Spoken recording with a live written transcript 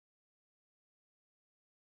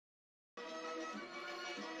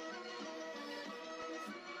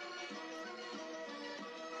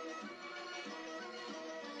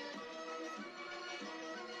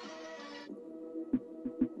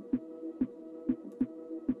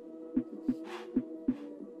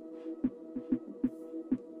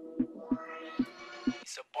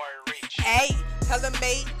Ayy, color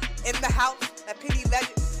made in the house, that Penny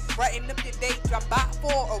Legend. Brighten up your day, drop by for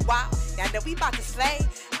a while. Now that we about to slay,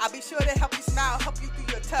 I'll be sure to help you smile, help you through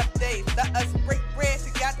your tough days. Let us break bread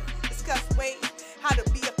together, discuss ways how to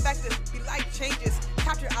be effective, be life changes,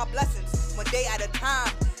 capture our blessings one day at a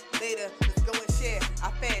time. Later, let's go and share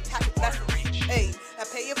our fantastic lessons. Hey, now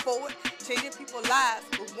pay it forward, changing people's lives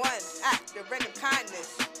with one act of random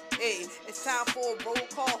kindness. Hey, it's time for a roll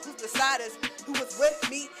call. Who's beside us? Who was with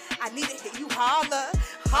me? I need to hear you holler.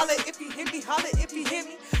 Holler if you hear me, holler if you hear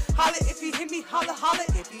me. Holler if you hear me, holler, holler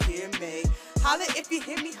if you hear me. Holler if you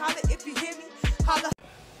hear me, holler if you hear me. Holler.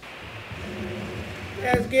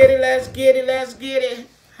 Let's get it, let's get it, let's get it.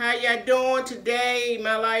 How y'all doing today?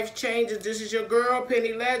 My life changes. This is your girl,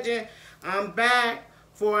 Penny Legend. I'm back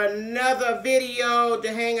for another video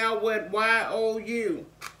to hang out with YOU.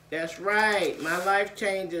 That's right, my life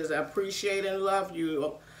changes. I appreciate and love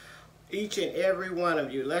you, each and every one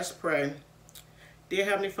of you. Let's pray. Dear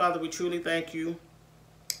Heavenly Father, we truly thank you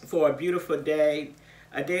for a beautiful day,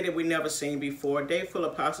 a day that we never seen before, a day full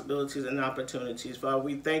of possibilities and opportunities. Father,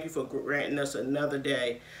 we thank you for granting us another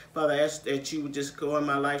day. Father, I ask that you would just go in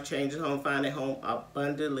my life changes home, find a home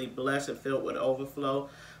abundantly blessed and filled with overflow.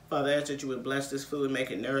 Father, I ask that you would bless this food and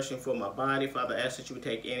make it nourishing for my body. Father, I ask that you would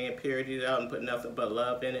take any impurities out and put nothing but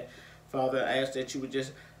love in it. Father, I ask that you would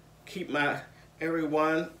just keep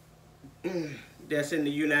everyone that's in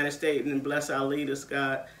the United States and bless our leaders,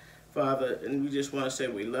 God. Father, and we just want to say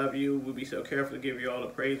we love you. We'll be so careful to give you all the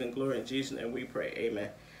praise and glory in Jesus' name we pray. Amen.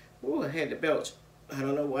 Ooh, I had to belch. I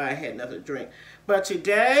don't know why I had nothing to drink. But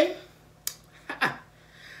today,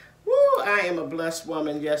 woo, I am a blessed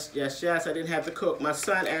woman. Yes, yes, yes. I didn't have to cook. My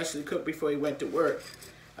son actually cooked before he went to work.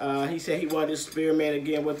 He said he wanted to experiment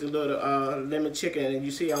again with the little lemon chicken, and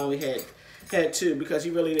you see I only had two because he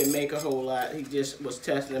really didn't make a whole lot. He just was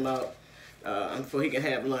testing them out before he can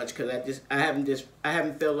have lunch because I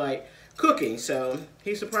haven't felt like cooking. So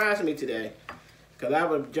he surprised me today because I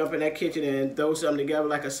would jump in that kitchen and throw something together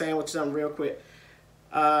like a sandwich, something real quick.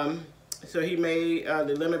 So he made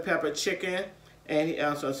the lemon pepper chicken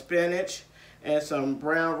and some spinach and some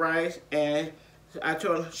brown rice, and I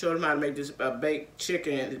showed him how to make this baked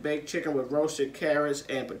chicken with roasted carrots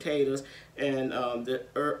and potatoes, and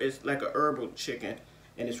it's like a herbal chicken,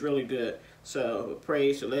 and it's really good. So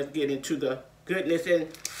praise. So let's get into the goodness. And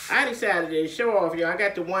I decided to show off, y'all. I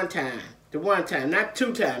got the one time, not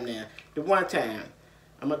two time now, the one time.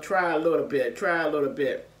 I'm gonna try a little bit, but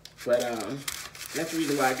that's the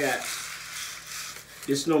reason why I got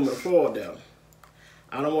this number 4 though.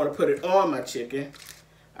 I don't want to put it on my chicken.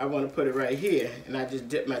 I want to put it right here, and I just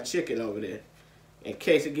dip my chicken over there in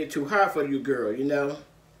case it get too hot for you, girl. You know,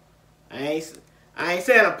 I ain't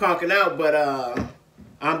saying I'm punking out, but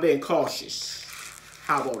I'm being cautious.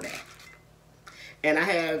 How about that? And I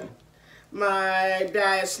have my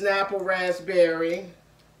Diet Snapple Raspberry.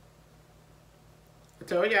 I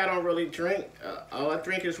told you I don't really drink. All I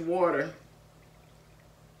drink is water.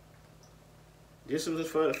 This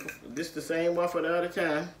was the same one for the other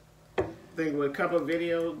time. I think with a couple of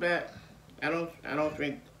videos back. I don't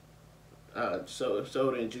drink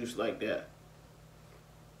soda and juice like that.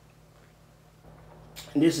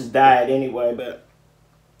 And this is diet anyway, but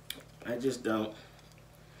I just don't.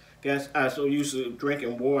 Guess I'm so used to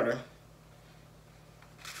drinking water.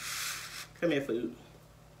 Come here, food.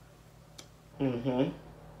 I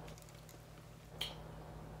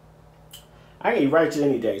can eat rice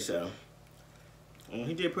any day, so.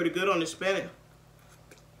 He did pretty good on the spinach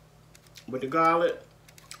with the garlic.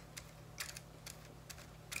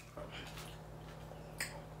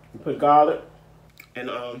 You put garlic and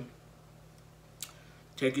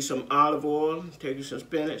take you some olive oil, take you some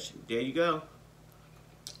spinach. There you go.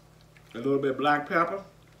 A little bit of black pepper.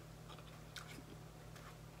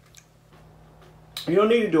 You don't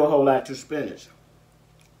need to do a whole lot to spinach.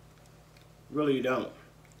 Really, you don't.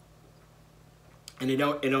 And it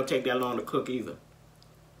don't take that long to cook either.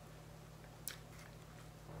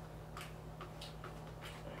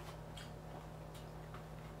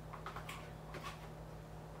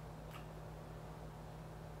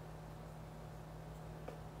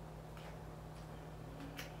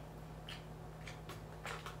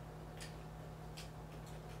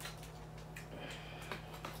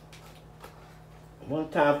 One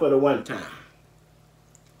time for the one time.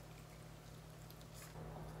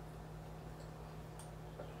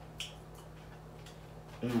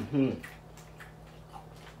 Ooh,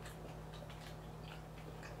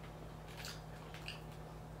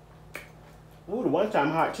 the one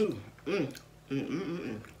time hot too. You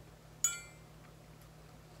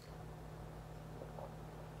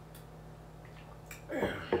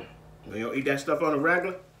don't eat that stuff on a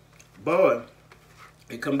regular? boy,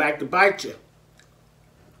 it come back to bite you.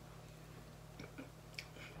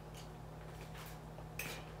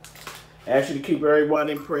 I ask you to keep everyone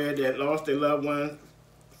in prayer that lost their loved ones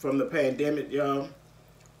from the pandemic, y'all.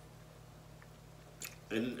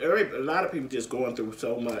 And a lot of people just going through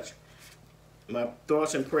so much. My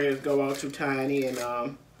thoughts and prayers go out to Tiny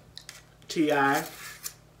and T.I.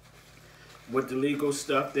 with the legal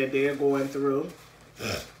stuff that they're going through.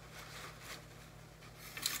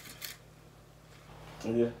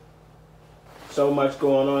 Yeah. So much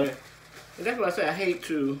going on. And that's why I say I hate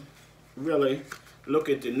to really look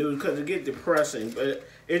at the news because it gets depressing. But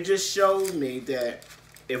it just shows me that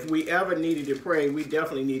if we ever needed to pray, we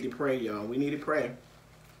definitely need to pray, y'all. We need to pray.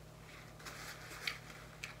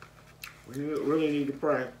 We really need to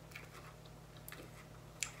pray.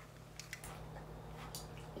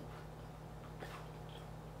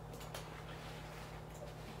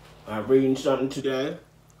 I'm reading something today.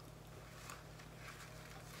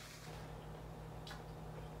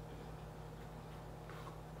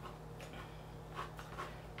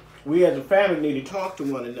 We as a family need to talk to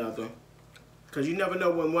one another. Because you never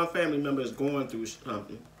know when one family member is going through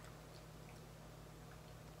something.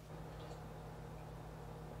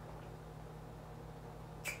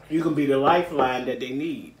 You can be the lifeline that they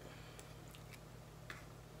need.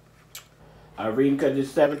 I read because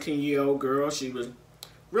this 17-year-old girl, she was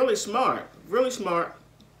really smart, really smart.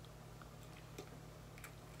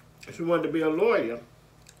 She wanted to be a lawyer.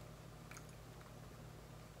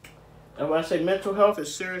 And when I say mental health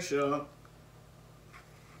is serious, y'all.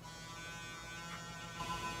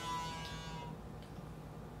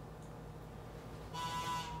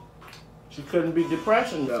 She couldn't beat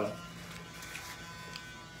depression though.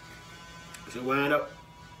 She wound up,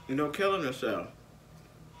 killing herself.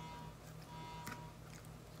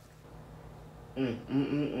 This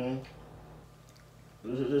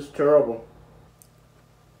is terrible.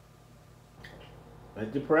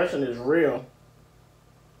 That depression is real.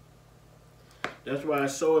 That's why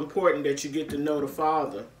it's so important that you get to know the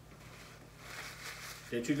Father.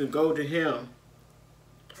 That you can go to Him.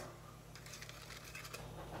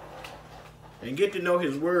 And get to know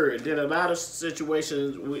His Word. Then a lot of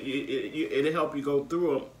situations, it'll help you go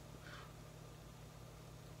through them.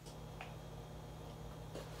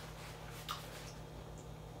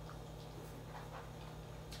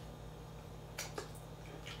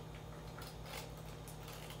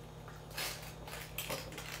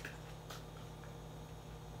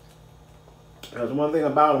 Because one thing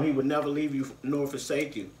about Him, He would never leave you nor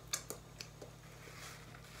forsake you.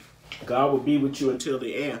 God will be with you until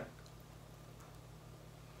the end.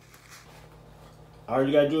 All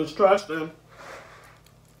you gotta do is trust Him.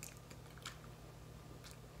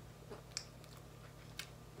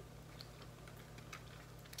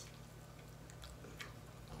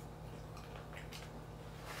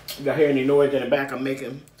 You got hear any noise in the back? I'm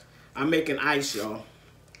making ice, y'all.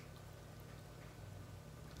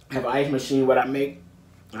 I have an ice machine. What I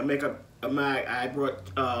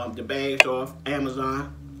brought the bags off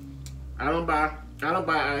Amazon. I don't buy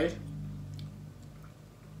ice.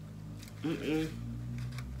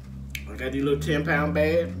 I got these little 10-pound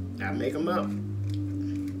bags. I make them up.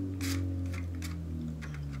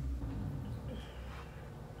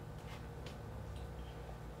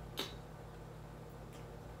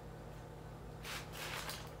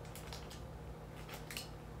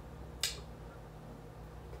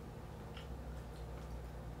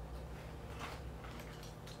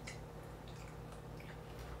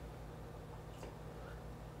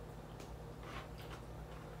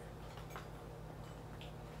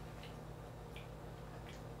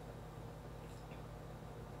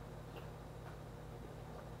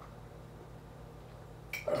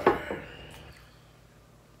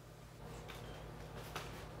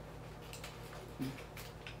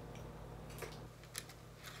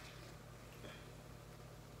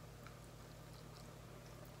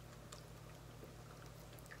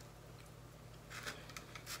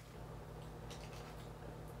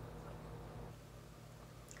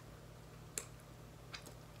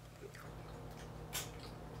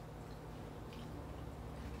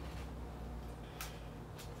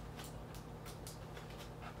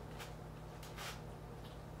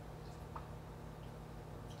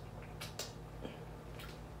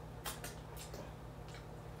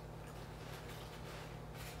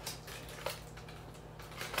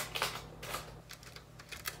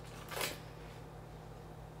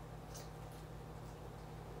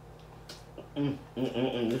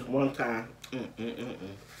 This one time.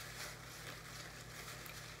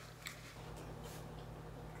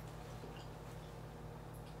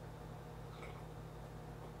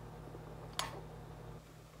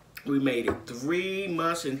 We made it 3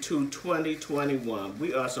 months into 2021.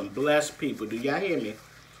 We are some blessed people. Do y'all hear me?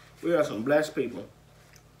 We are some blessed people.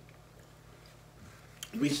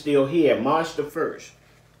 We still here, March the 1st.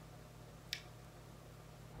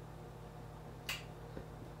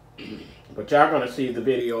 But y'all gonna see the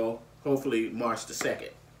video, hopefully March the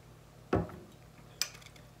 2nd.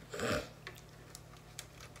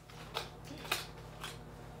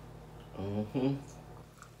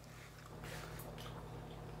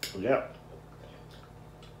 Yep.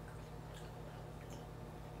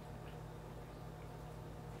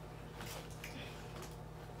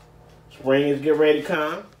 Spring is getting ready to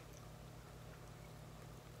come.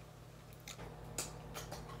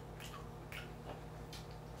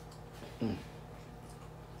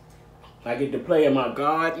 I get to play in my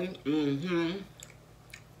garden.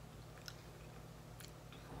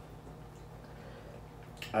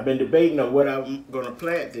 I've been debating on what I'm going to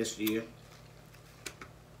plant this year.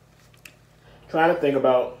 Trying to think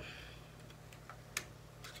about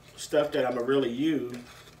stuff that I'm going to really use.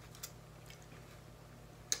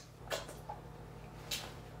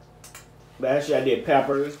 Last year I did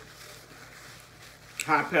peppers,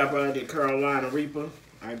 hot pepper, I did Carolina Reaper,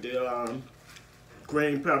 I did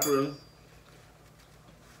green pepper.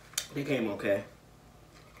 They came okay.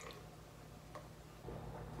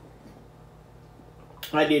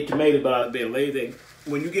 I did tomatoes, but I was a bit lazy.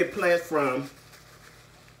 When you get plants from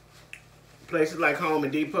places like Home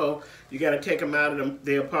and Depot, you got to take them out of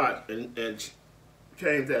their pot and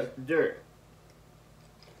change that dirt.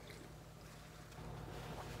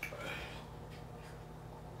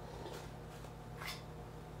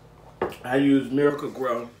 I use Miracle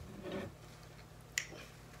Grow.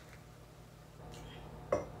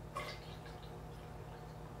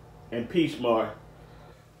 And Peace Mar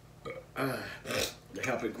to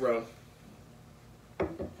help it grow.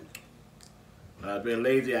 I've been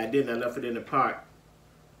lazy. I didn't. I left it in the pot.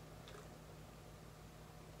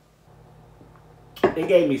 It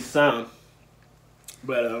gave me some,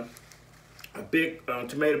 but a big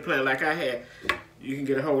tomato plant like I had, you can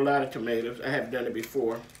get a whole lot of tomatoes. I haven't done it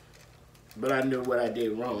before, but I knew what I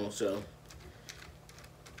did wrong. So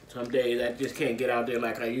some days I just can't get out there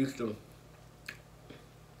like I used to.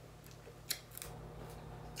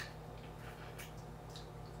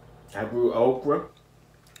 I grew okra,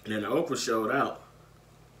 and then the okra showed out.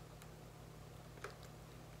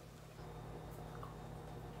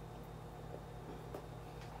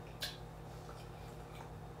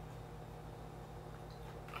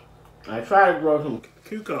 I tried to grow some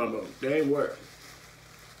cucumber, they ain't work.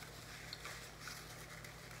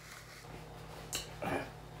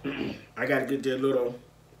 I gotta get their little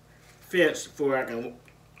fence before I can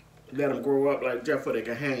let them grow up like just so they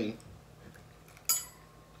can hang.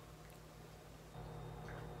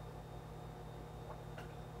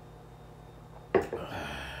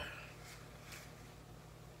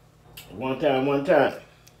 One time.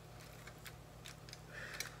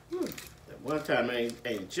 Whew. That one time I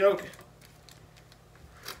ain't joking.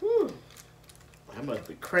 Whew. I must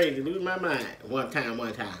be crazy, lose my mind. One time.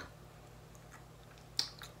 One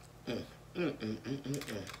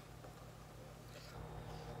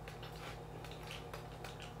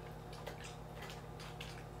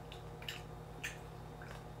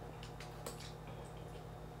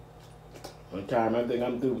time I think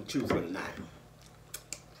I'm through with you for the night.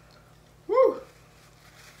 Woo!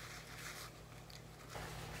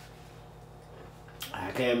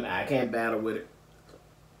 I can't battle with it.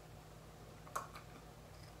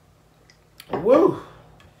 Woo!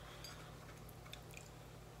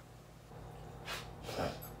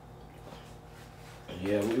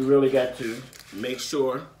 Yeah, we really got to make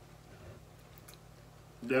sure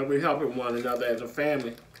that we're helping one another as a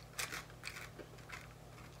family.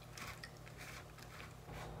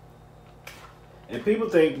 And people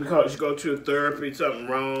think because you go to therapy, something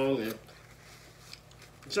wrong, and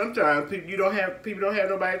sometimes people don't have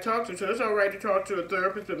nobody to talk to, so it's all right to talk to a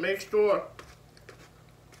therapist, but make sure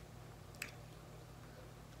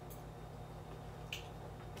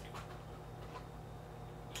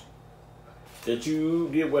that you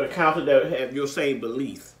get with a counselor that have your same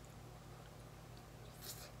belief.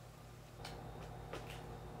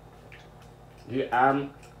 Yeah, I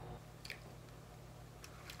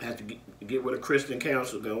have to get with a Christian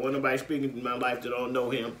counselor. Don't want nobody speaking in my life that don't know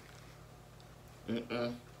him.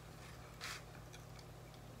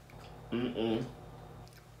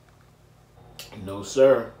 No,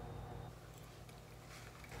 sir.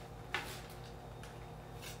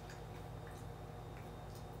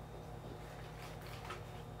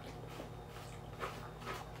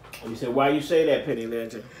 You said, why you say that, Penny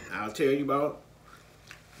Legend? I'll tell you about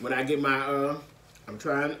when I get my, I'm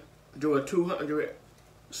trying do a 200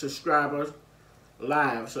 subscribers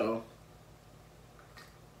live. So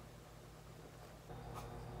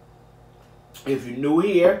if you're new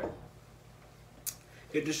here,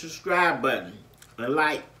 hit the subscribe button and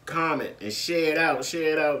like, comment, and share it out.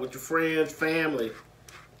 Share it out with your friends, family.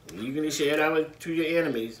 You can share it out to your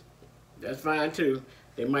enemies. That's fine too.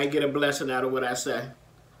 They might get a blessing out of what I say.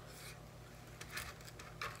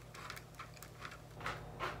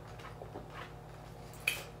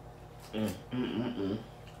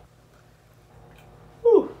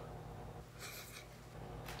 Whew.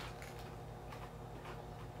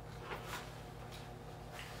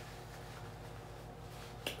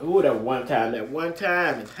 Ooh, that one time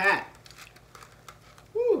is hot.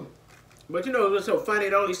 Whew. But you know what's so funny?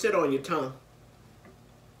 It only sit on your tongue.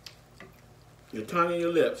 Your tongue and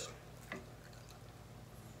your lips.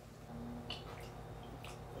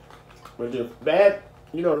 But the bad,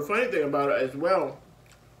 you know, the funny thing about it as well,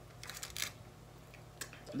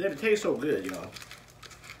 that it tastes so good, y'all.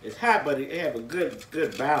 It's hot, but it have a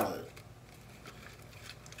good balance.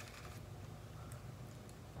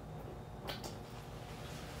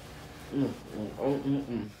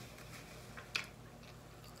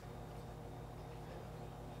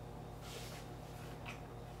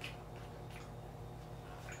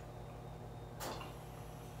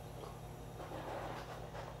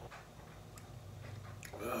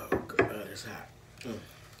 Oh, God, it's hot.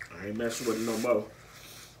 I ain't messing with it no more.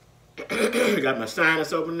 Got my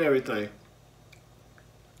sinus open and everything.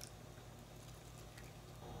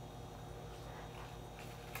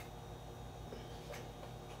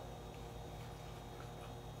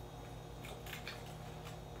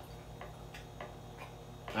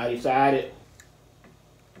 I decided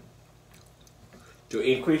to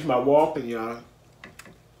increase my walking, y'all.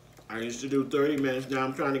 I used to do 30 minutes, now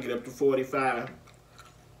I'm trying to get up to 45.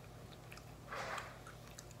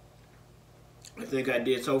 I think I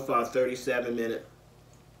did so far 37 minutes.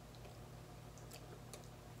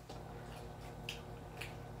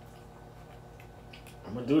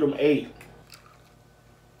 I'm gonna do them 8.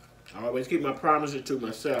 I always keep my promises to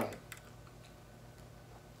myself.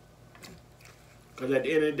 Because at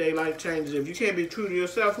the end of the day, life changes. If you can't be true to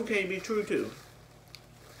yourself, who can you be true to?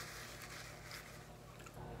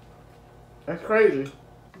 That's crazy.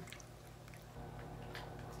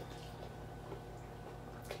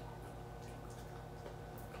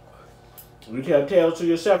 You tell tales to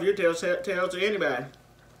yourself, you tell tales to anybody.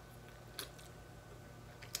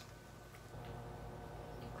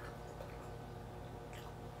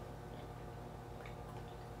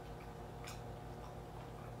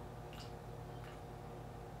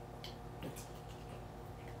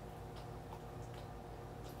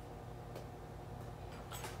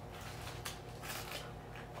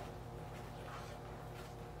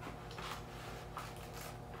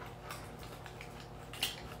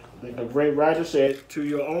 I think a great writer said, to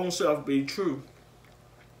your own self be true.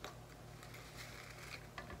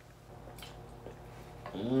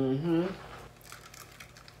 I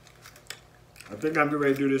think I'm getting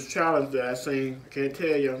ready to do this challenge that I seen. I can't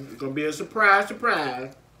tell you. It's going to be a surprise.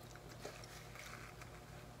 I'm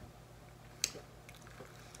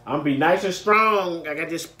going to be nice and strong. I got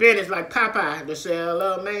this spinach like Popeye to say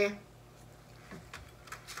hello, man.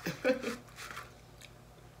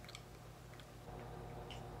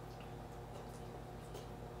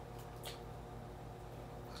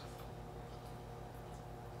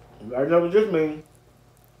 I know what this means.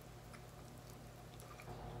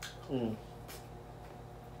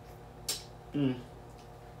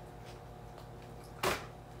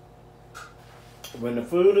 When the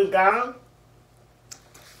food is gone,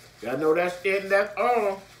 y'all know that's it and that's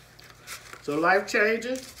all. So life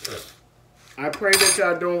changes. I pray that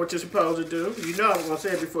y'all doing what you're supposed to do. You know I was going to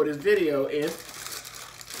say it before this video ends.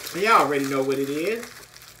 Y'all already know what it is.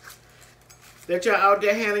 That y'all out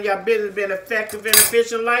there handling y'all business, being effective and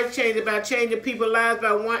efficient, life changing by changing people's lives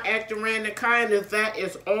by one act of random kindness. That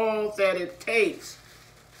is all that it takes.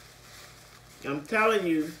 I'm telling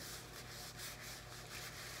you,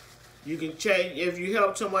 you can change. If you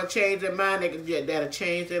help someone change their mind, that'll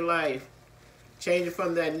change their life. Change it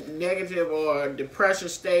from that negative or depression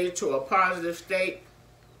state to a positive state.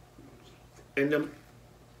 And them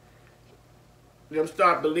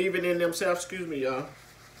start believing in themselves. Excuse me, y'all.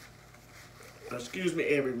 Excuse me,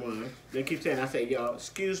 everyone. They keep saying I say y'all.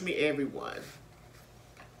 Excuse me, everyone.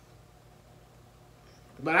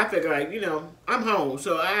 But I figure, like, you know, I'm home,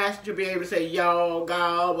 so I asked to be able to say y'all,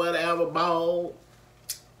 God, whatever, ball.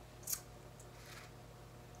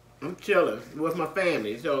 I'm chilling with my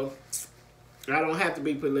family, so I don't have to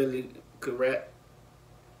be politically correct.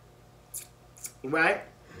 Right?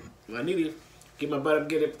 I need to Get my butt up,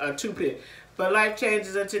 get a toothpick. But life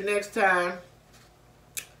changes. Until next time,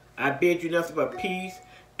 I bid you nothing but peace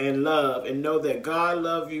and love. And know that God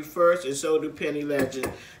loves you first, and so do Penny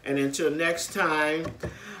Legend. And until next time,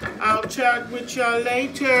 I'll chat with y'all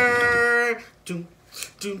later.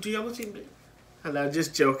 I'm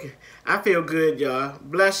just joking. I feel good, y'all.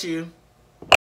 Bless you.